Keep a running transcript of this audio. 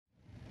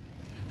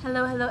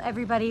Hello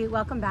everybody,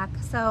 welcome back.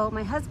 So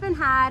my husband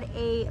had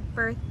a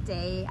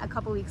birthday a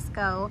couple weeks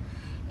ago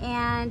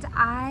and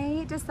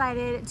I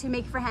decided to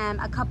make for him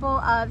a couple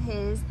of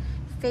his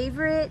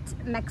favorite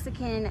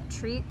Mexican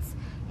treats.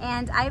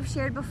 And I've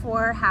shared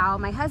before how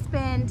my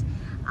husband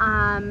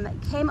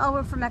came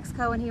over from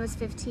Mexico when he was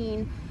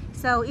 15.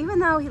 So even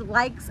though he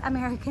likes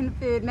American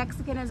food,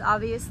 Mexican is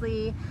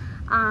obviously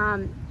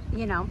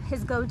you know,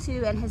 his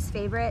go-to and his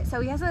favorite. So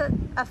he has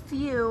a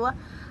few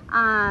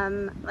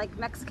like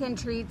Mexican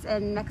treats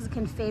and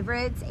Mexican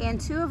favorites,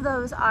 and two of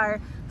those are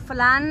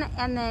flan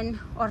and then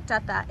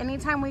horchata.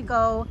 Anytime we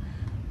go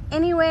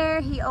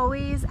anywhere, he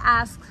always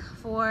asks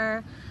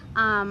for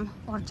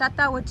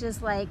horchata, which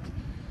is like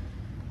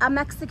a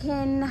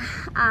Mexican,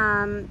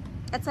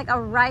 it's like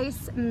a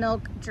rice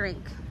milk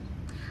drink,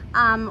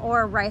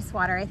 or rice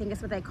water, I think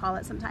is what they call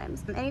it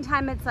sometimes.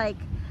 Anytime it's like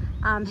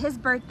his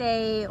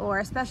birthday or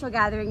a special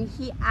gathering,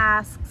 he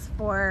asks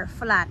for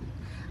flan,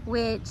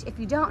 which, if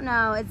you don't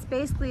know, it's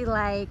basically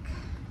like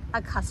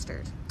a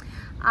custard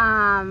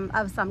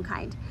of some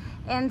kind.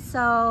 And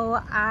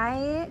so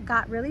I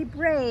got really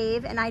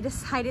brave and I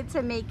decided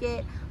to make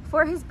it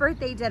for his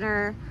birthday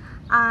dinner.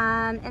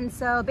 And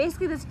so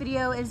basically this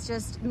video is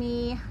just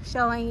me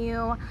showing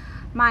you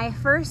my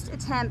first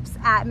attempts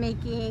at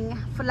making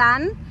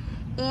flan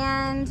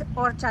and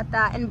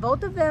horchata, and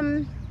both of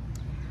them,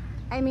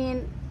 I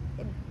mean,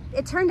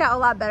 it turned out a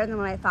lot better than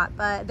what I thought,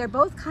 but they're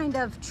both kind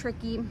of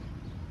tricky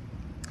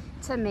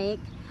to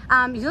make.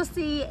 You'll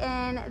see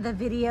in the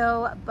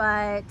video,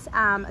 but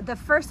the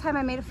first time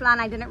I made a flan,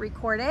 I didn't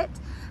record it,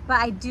 but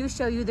I do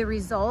show you the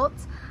result.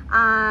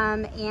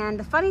 And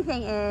the funny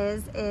thing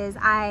is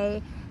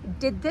I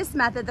did this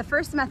method, the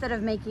first method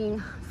of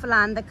making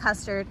flan, the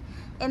custard,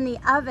 in the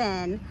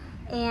oven,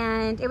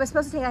 and it was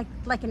supposed to take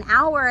like an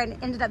hour and it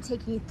ended up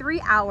taking 3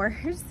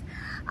 hours.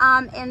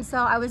 And so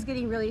I was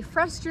getting really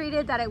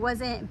frustrated that it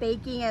wasn't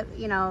baking, it,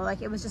 you know,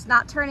 like it was just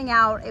not turning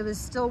out. It was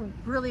still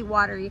really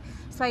watery.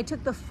 So I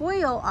took the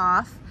foil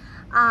off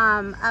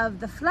of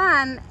the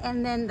flan,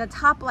 and then the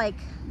top like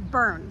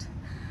burned.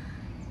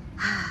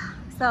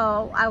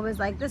 So I was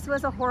like, this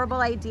was a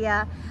horrible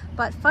idea.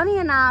 But funny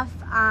enough,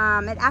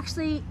 it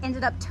actually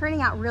ended up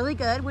turning out really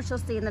good, which you'll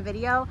see in the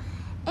video.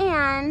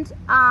 And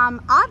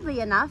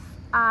oddly enough,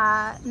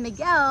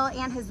 Miguel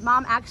and his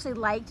mom actually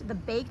liked the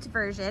baked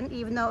version,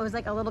 even though it was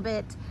like a little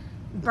bit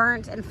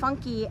burnt and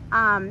funky.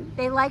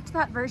 They liked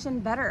that version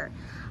better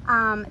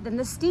than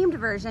the steamed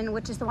version,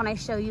 which is the one I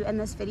show you in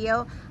this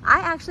video. I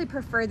actually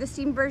prefer the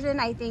steamed version.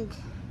 I think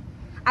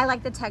I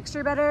like the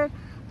texture better,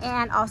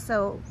 and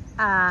also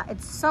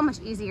it's so much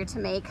easier to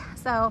make.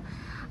 So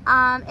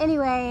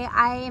anyway,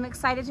 I am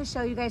excited to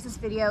show you guys this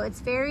video.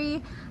 It's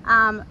very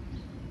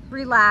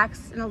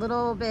relaxed and a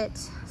little bit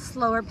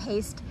slower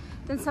paced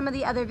than some of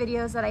the other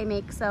videos that I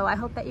make. So I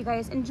hope that you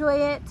guys enjoy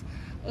it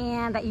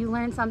and that you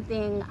learn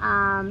something.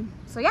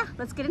 So yeah,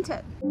 let's get into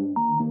it.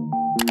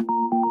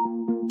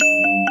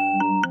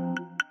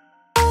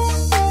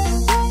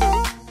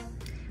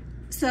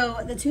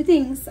 So the two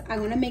things I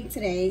want to make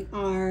today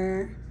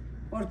are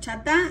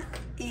horchata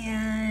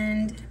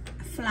and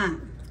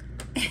flan.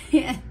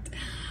 And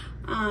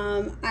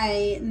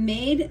I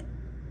made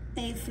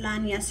a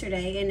flan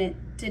yesterday and it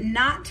did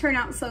not turn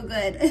out so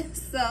good.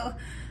 So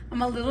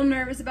I'm a little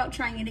nervous about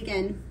trying it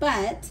again,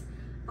 but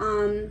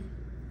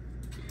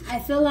I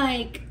feel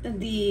like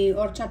the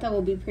horchata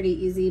will be pretty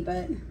easy,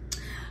 but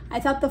I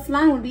thought the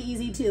flan would be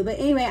easy too. But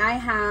anyway, I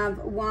have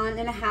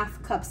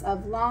 1.5 cups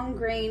of long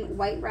grain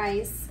white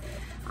rice.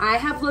 I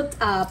have looked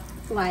up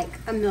like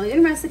a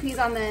million recipes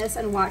on this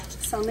and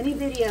watched so many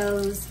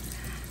videos,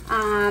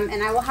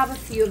 and I will have a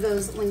few of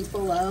those linked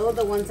below,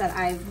 the ones that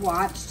I've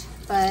watched.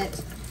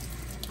 But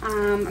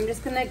I'm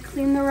just gonna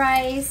clean the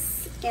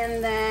rice,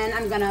 and then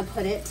I'm gonna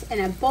put it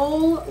in a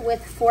bowl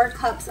with 4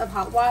 cups of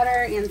hot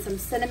water and some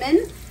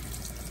cinnamon.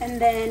 And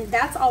then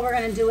that's all we're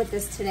gonna do with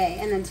this today.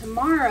 And then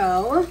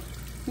tomorrow,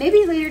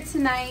 maybe later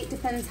tonight,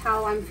 depends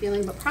how I'm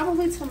feeling, but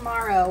probably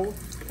tomorrow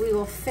we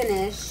will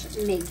finish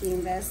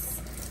making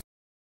this.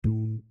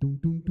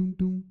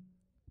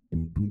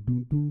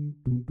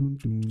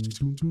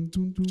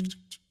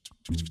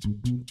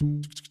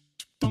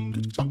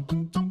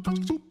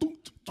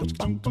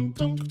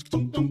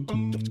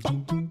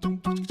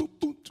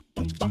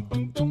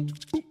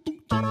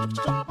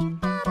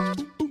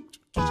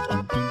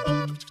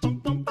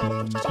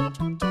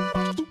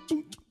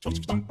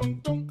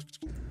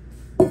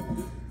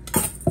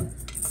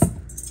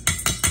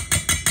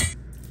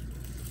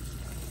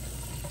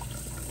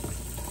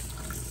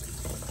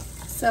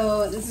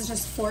 So this is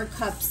just 4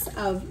 cups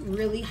of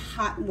really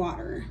hot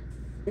water.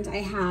 And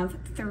I have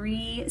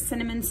 3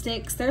 cinnamon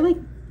sticks. They're like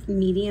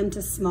medium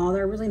to small.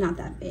 They're really not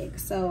that big.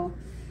 So,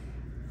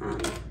 oh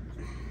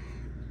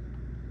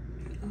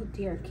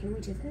dear, can we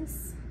do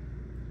this?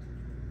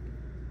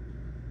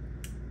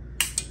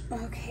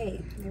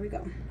 Okay, there we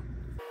go.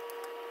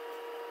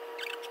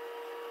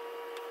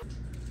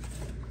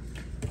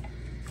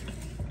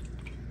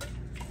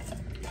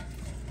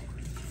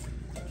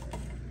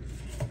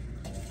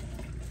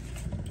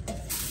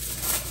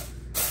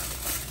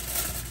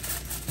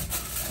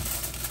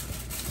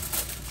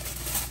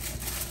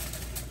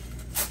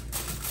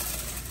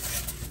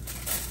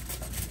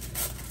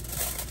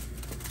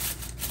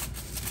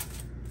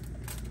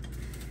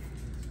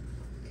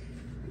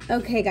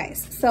 Okay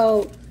guys,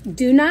 so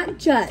do not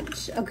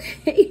judge,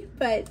 okay?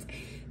 But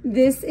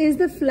this is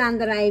the flan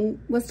that I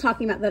was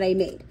talking about that I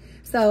made.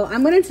 So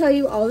I'm gonna tell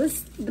you all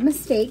the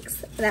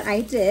mistakes that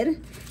I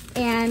did,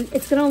 and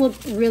it's gonna look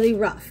really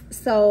rough.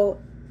 So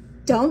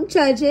don't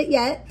judge it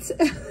yet,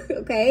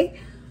 okay?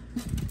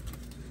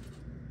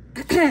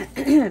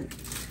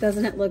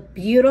 Doesn't it look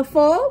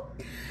beautiful?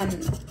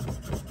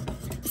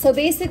 So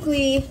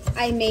basically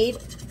I made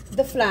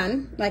the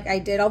flan, like I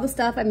did all the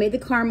stuff. I made the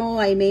caramel,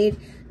 I made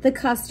the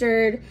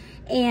custard,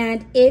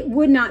 and it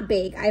would not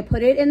bake. I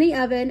put it in the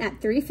oven at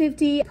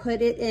 350,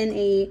 put it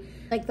in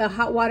like the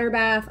hot water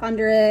bath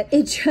under it.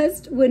 It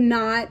just would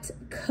not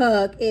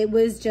cook. It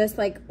was just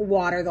like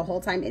water the whole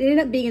time. It ended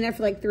up being in there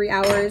for like 3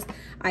 hours.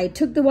 I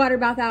took the water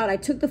bath out, I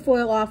took the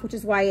foil off, which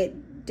is why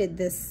it did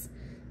this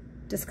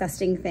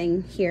disgusting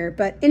thing here.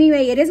 But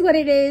anyway, it is what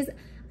it is.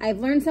 I've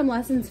learned some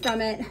lessons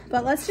from it,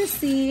 but let's just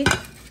see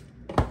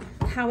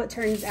how it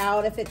turns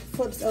out. If it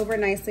flips over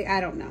nicely, I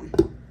don't know.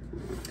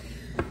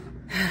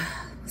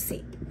 We'll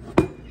see.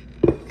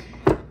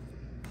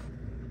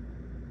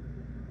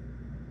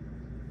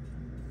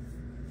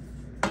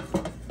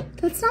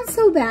 That's not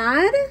so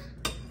bad.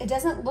 It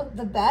doesn't look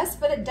the best,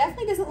 but it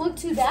definitely doesn't look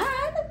too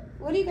bad.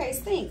 What do you guys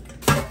think?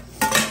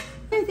 The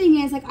other thing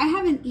is, like, I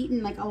haven't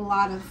eaten like a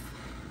lot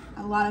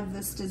of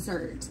this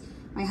dessert.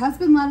 My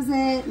husband loves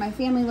it, my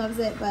family loves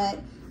it, but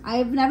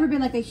I've never been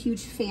like a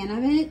huge fan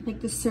of it.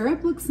 Like the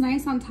syrup looks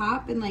nice on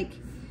top, and like,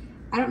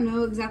 I don't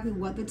know exactly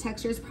what the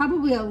texture is.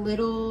 Probably a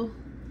little,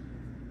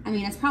 I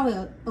mean, it's probably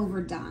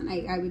overdone,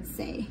 I would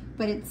say.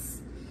 But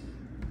it's,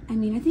 I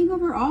mean, I think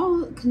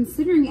overall,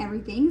 considering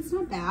everything, it's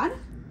not bad.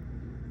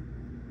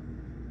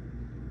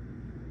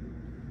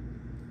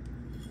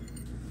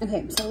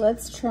 Okay, so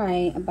let's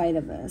try a bite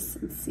of this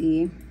and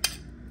see if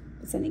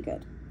it's any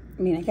good.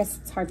 I mean, I guess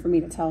it's hard for me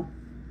to tell.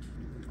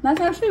 That's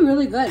actually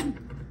really good.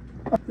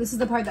 This is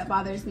the part that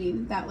bothers me,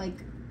 that like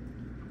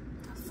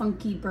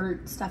funky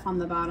burnt stuff on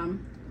the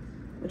bottom,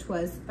 which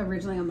was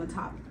originally on the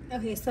top.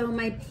 Okay, so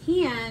my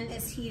pan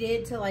is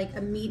heated to like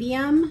a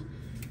medium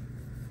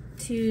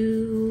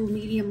to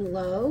medium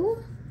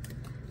low.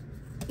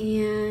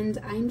 And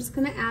I'm just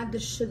gonna add the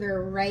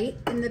sugar right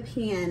in the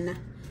pan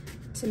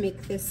to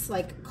make this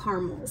like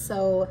caramel.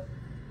 So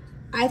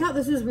I thought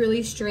this was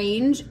really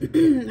strange.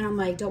 And I'm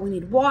like, don't we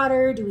need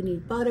water? Do we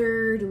need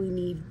butter? Do we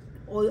need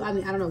oil? I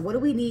mean, I don't know, what do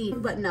we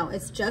need? But no,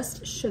 it's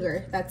just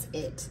sugar, that's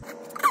it.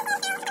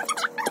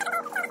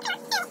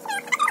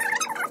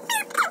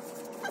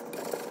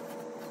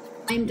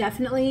 I'm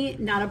definitely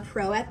not a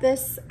pro at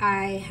this.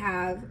 I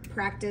have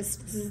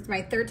practiced, this is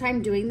my 3rd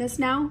time doing this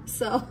now,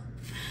 so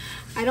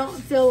I don't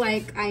feel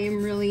like I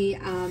am really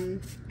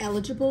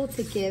eligible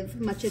to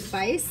give much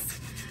advice.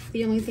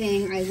 The only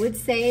thing I would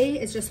say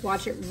is just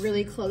watch it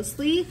really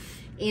closely,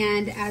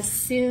 and as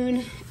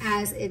soon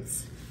as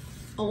it's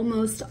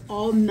almost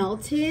all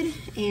melted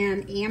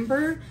and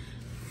amber,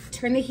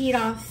 turn the heat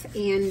off,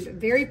 and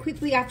very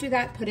quickly after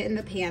that, put it in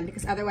the pan,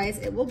 because otherwise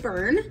it will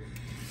burn.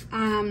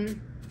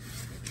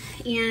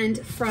 And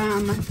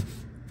from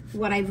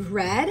what I've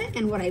read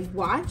and what I've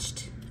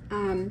watched,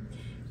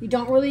 you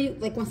don't really,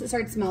 like once it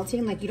starts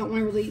melting, like you don't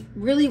want to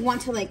really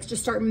want to like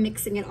just start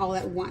mixing it all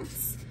at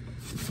once.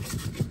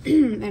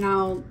 And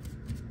I'll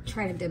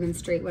try to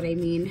demonstrate what I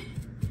mean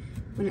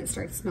when it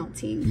starts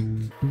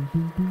melting.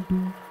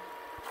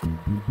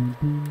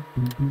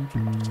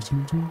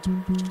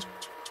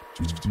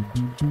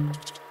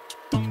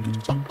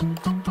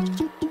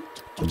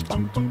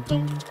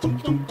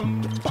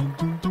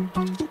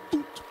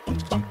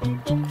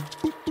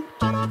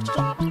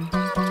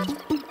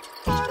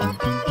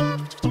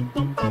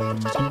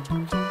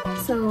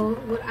 So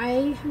what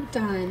I have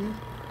done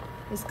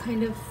is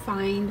kind of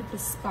find the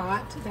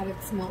spot that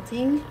it's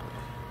melting,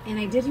 and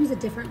I did use a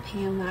different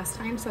pan last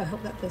time, so I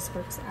hope that this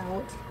works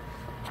out.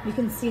 You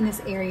can see in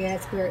this area,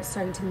 it's where it's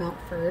starting to melt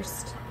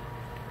first.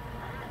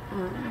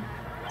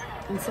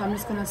 And so I'm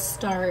just gonna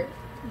start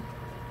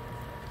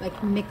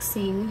like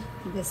mixing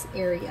this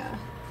area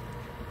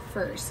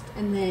first,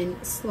 and then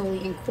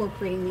slowly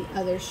incorporating the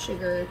other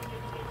sugar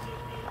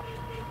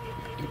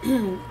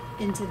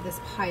into this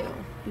pile.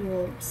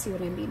 You'll see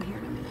what I mean here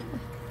in a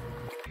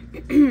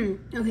minute.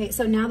 Okay,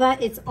 so now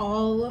that it's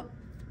all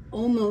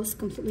almost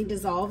completely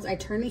dissolved, I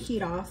turn the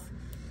heat off,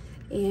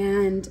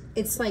 and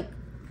it's like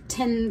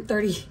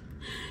 30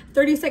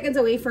 seconds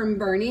away from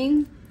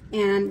burning,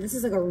 and this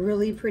is like a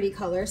really pretty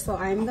color, so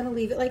I'm gonna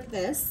leave it like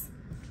this,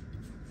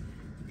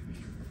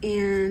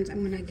 and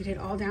I'm gonna get it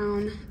all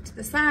down to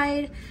the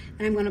side,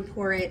 and I'm gonna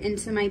pour it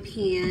into my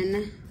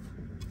pan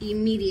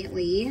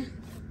immediately.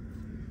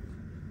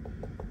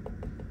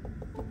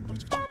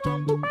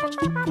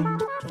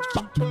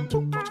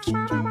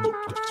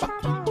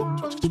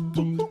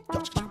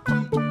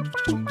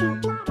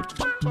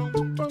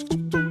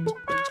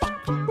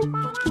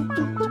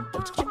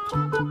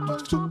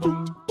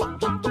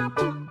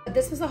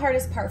 This was the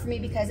hardest part for me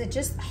because it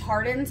just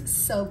hardens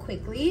so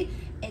quickly.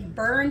 It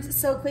burns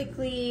so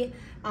quickly,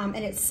 and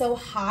it's so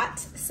hot.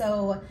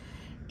 So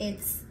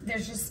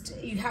there's just,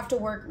 you have to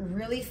work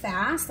really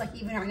fast. Like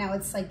even right now,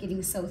 it's like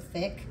getting so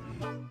thick.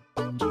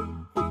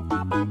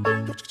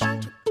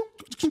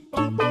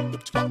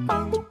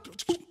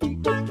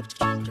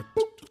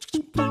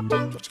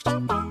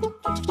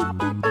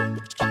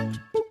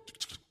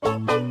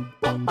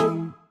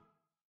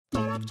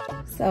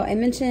 So I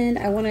mentioned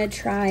I want to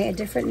try a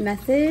different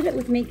method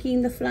with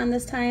making the flan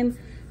this time.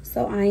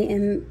 So I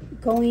am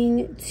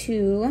going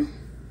to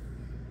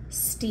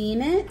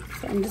steam it.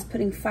 So I'm just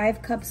putting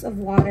 5 cups of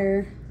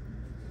water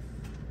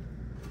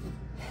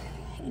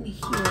in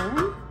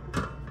here.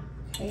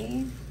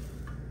 Okay.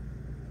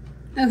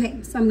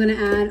 Okay, so I'm gonna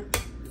add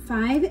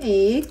 5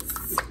 eggs.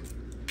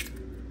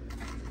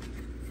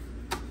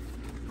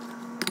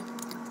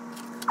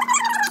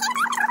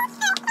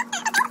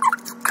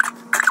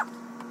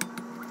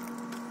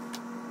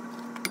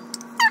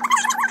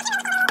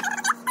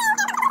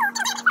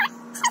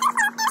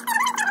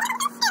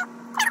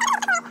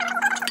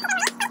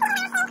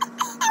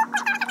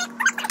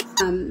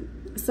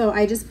 So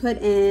I just put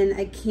in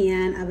a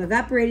can of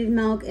evaporated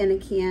milk and a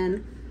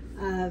can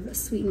of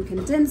sweetened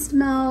condensed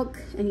milk,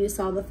 and you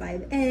saw the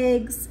 5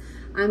 eggs.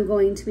 I'm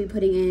going to be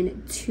putting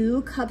in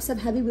 2 cups of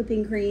heavy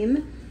whipping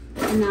cream,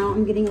 and now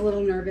I'm getting a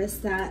little nervous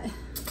that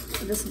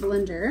this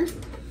blender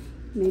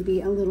may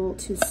be a little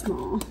too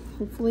small.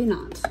 Hopefully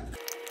not.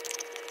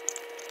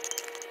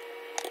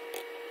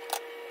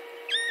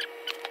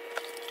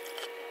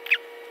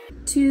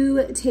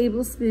 Two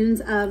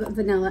tablespoons of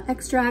vanilla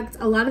extract.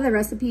 A lot of the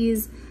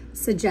recipes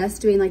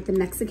suggest doing like the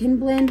Mexican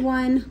blend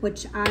one,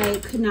 which I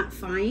could not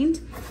find.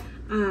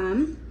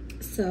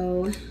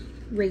 So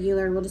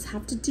regular we'll just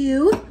have to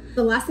do.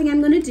 The last thing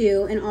I'm gonna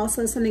do, and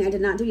also something I did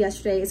not do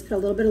yesterday, is put a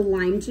little bit of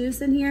lime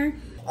juice in here. And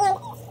these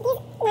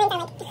limes are like,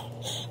 not very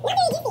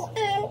juicy.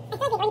 I feel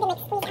like they wanted to like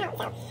squeeze out,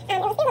 so it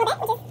was a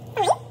little bit,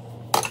 which is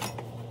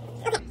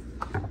fine. Okay.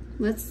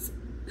 Let's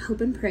hope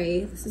and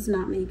pray this does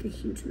not make a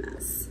huge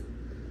mess.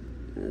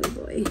 Oh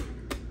boy.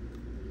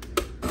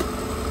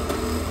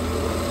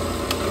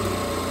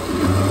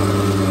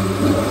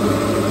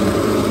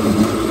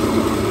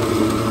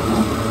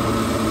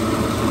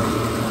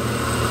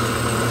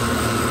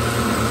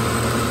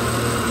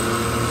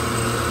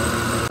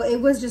 It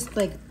was just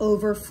like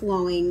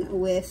overflowing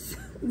with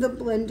the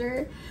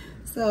blender.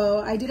 So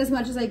I did as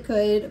much as I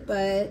could,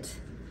 but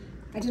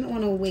I didn't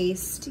want to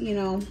waste, you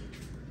know,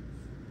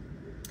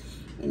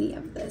 any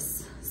of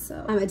this.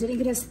 So it didn't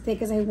get as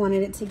thick as I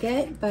wanted it to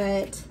get,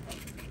 but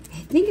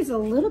I think it's a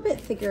little bit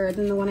thicker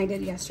than the one I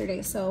did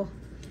yesterday. So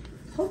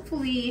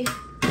hopefully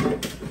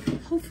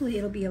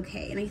it'll be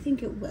okay. And I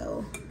think it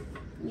will.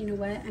 You know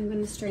what? I'm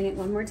going to strain it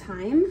one more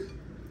time.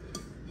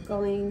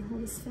 Will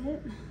this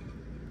fit?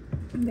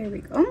 There we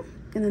go.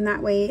 And then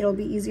that way it'll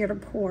be easier to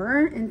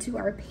pour into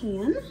our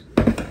pan.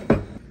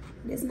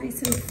 It is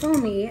nice and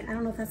foamy. I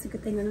don't know if that's a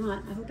good thing or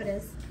not. I hope it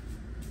is.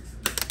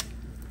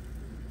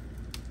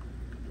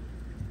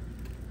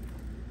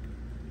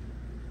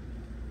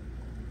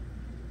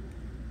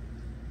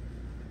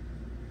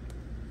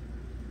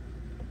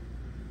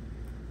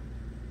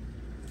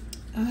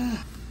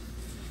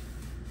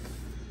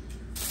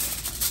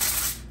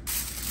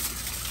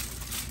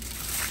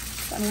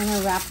 So I'm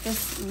gonna wrap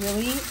this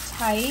really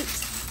tight.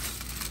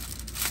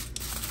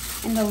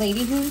 And the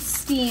lady who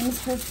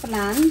steams her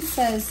flan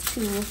says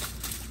to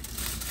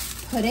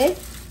put it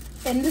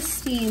in the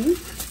steam,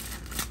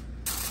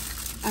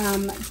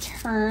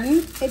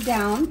 turn it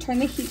down, turn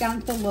the heat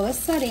down to the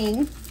lowest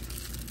setting,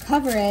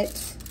 cover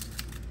it,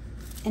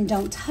 and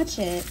don't touch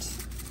it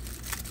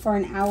for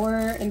an hour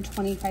and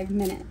 25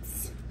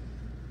 minutes.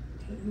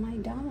 Okay, am I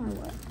done or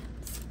what?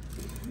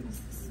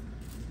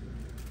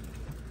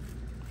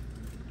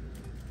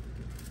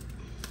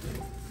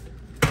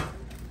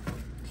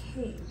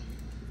 Okay.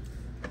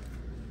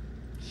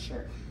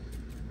 Sure.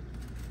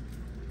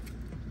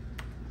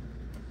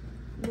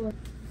 Look.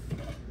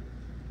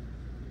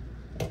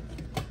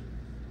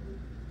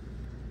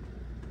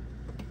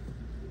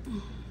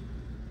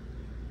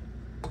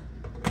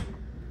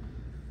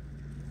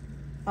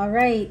 All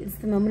right, it's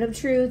the moment of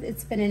truth.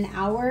 It's been an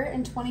hour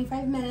and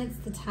 25 minutes.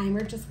 The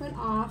timer just went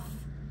off.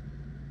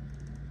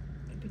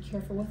 Be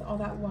careful with all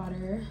that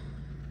water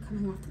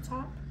coming off the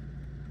top.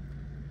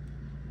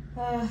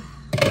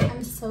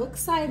 I'm so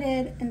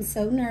excited and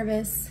so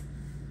nervous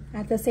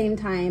at the same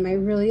time. I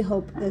really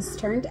hope this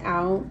turned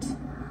out.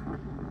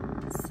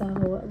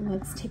 So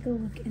let's take a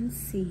look and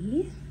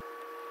see.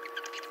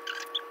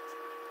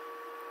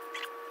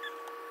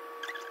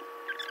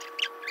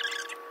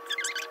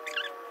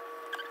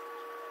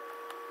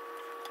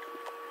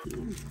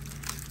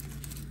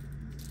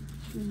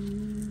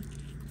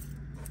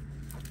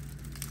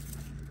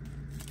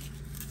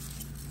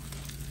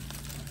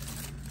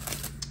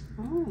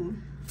 Oh.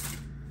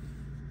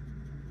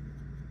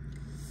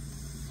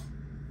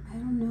 I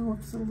don't know,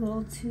 it's a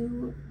little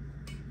too,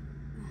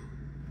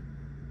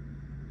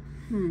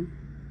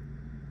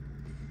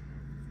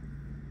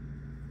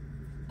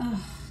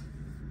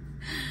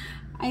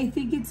 I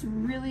think it's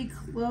really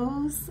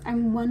close.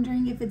 I'm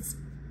wondering if it's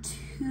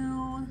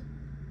too,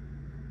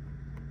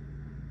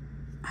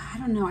 I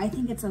don't know. I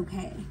think it's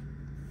okay.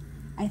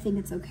 I think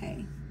it's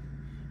okay.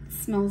 It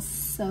smells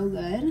so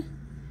good.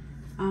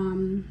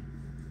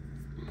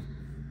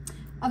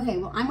 Okay,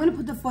 well, I'm gonna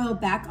put the foil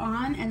back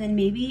on and then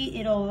maybe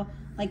it'll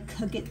like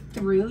cook it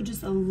through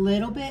just a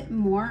little bit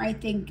more. I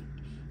think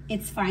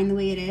it's fine the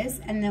way it is.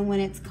 And then when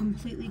it's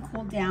completely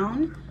cooled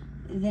down,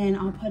 then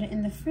I'll put it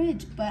in the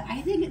fridge. But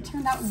I think it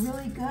turned out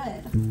really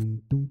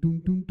good.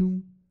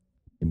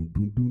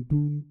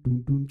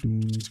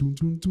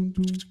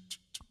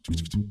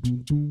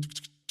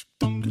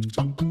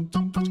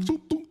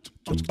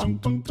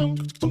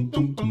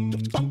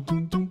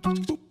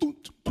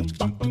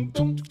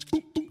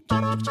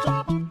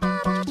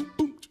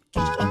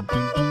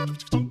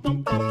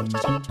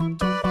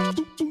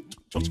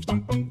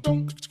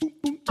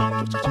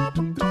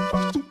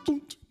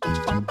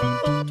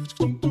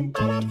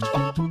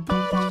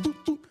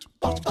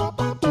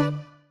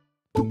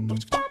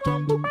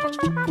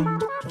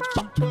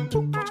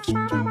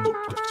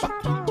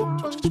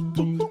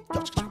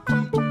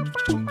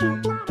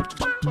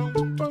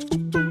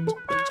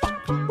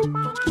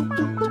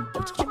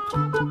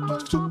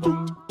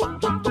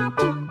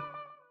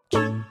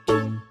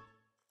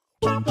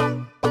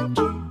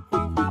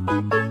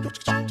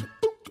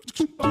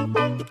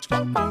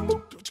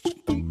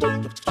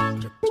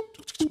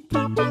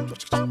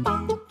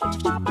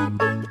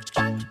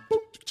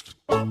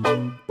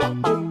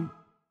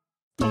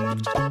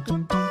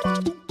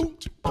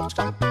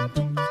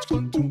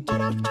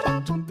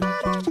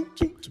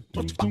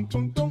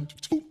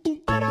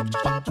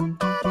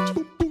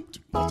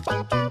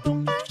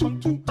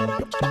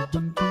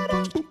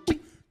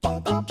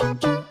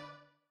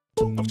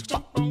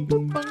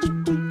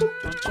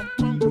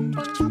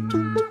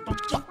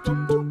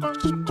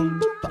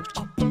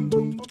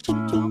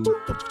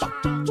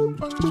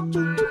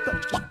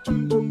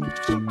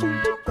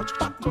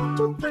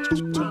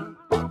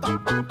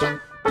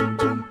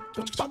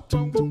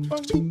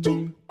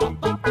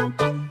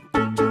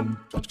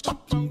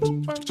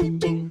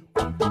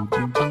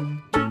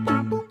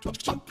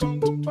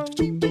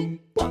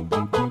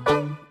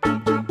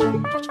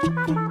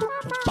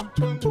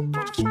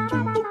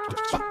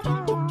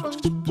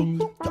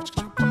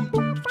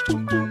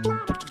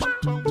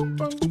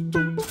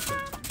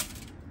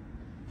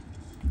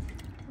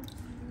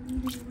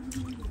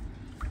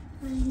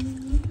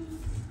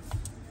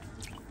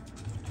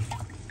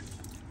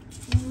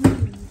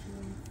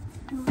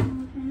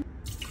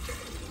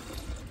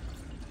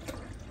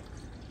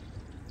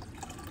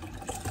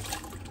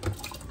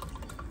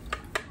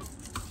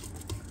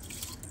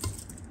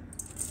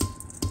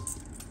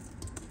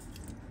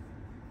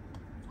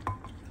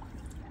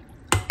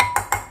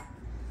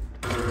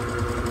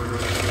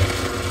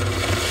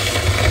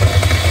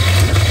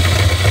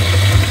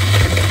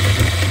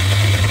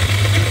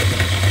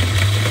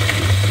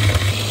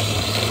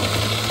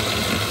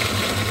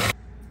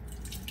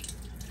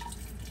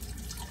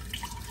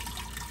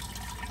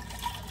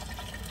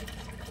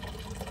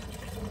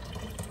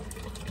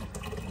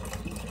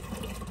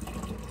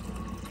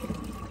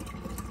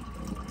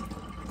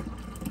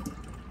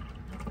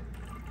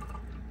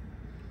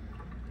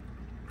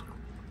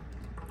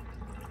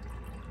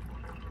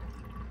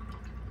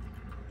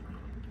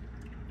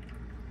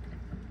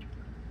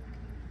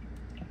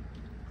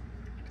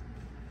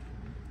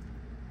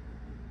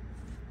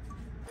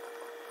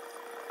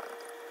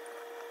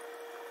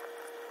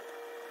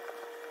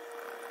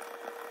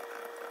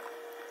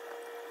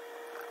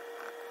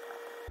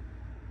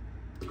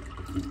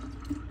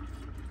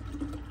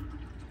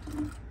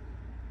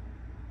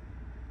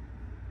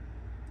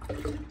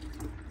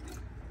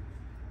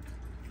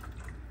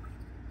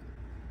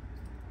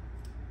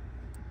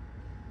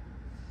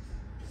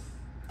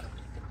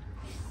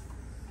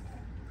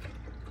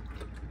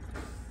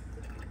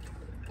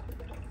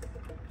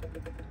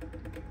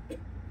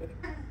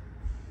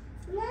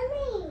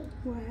 Mommy.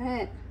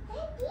 What?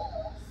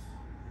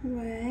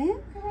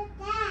 What? What's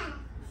that?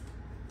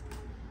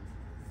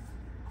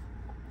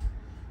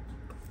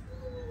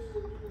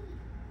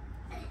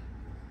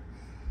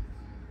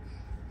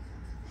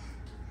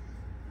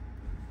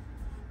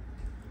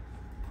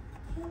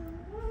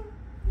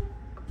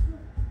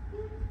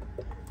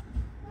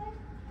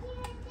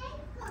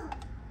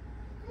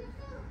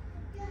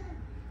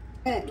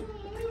 What?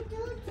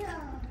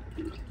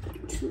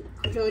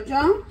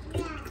 Jojo?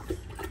 Yeah.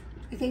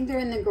 I think they're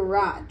in the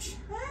garage.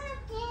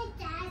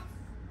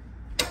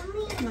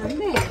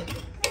 Monday.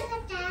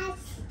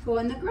 Go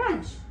in the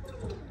garage.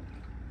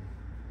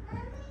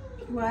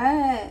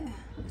 What?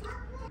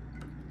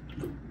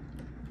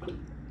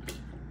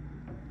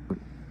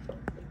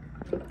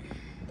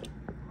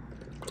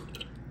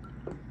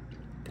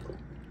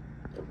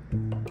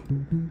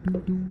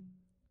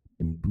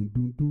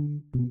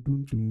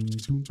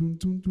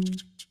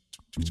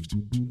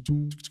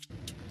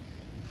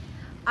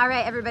 All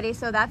right, everybody,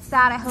 so that's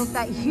that. I hope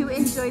that you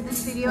enjoyed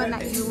this video and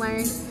that you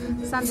learned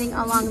something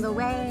along the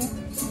way.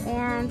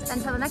 And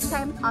until the next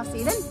time, I'll see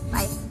you then.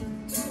 Bye.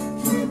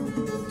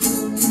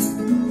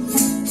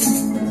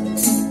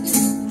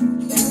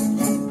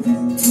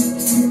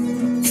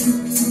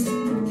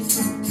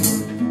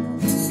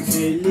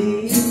 Feliz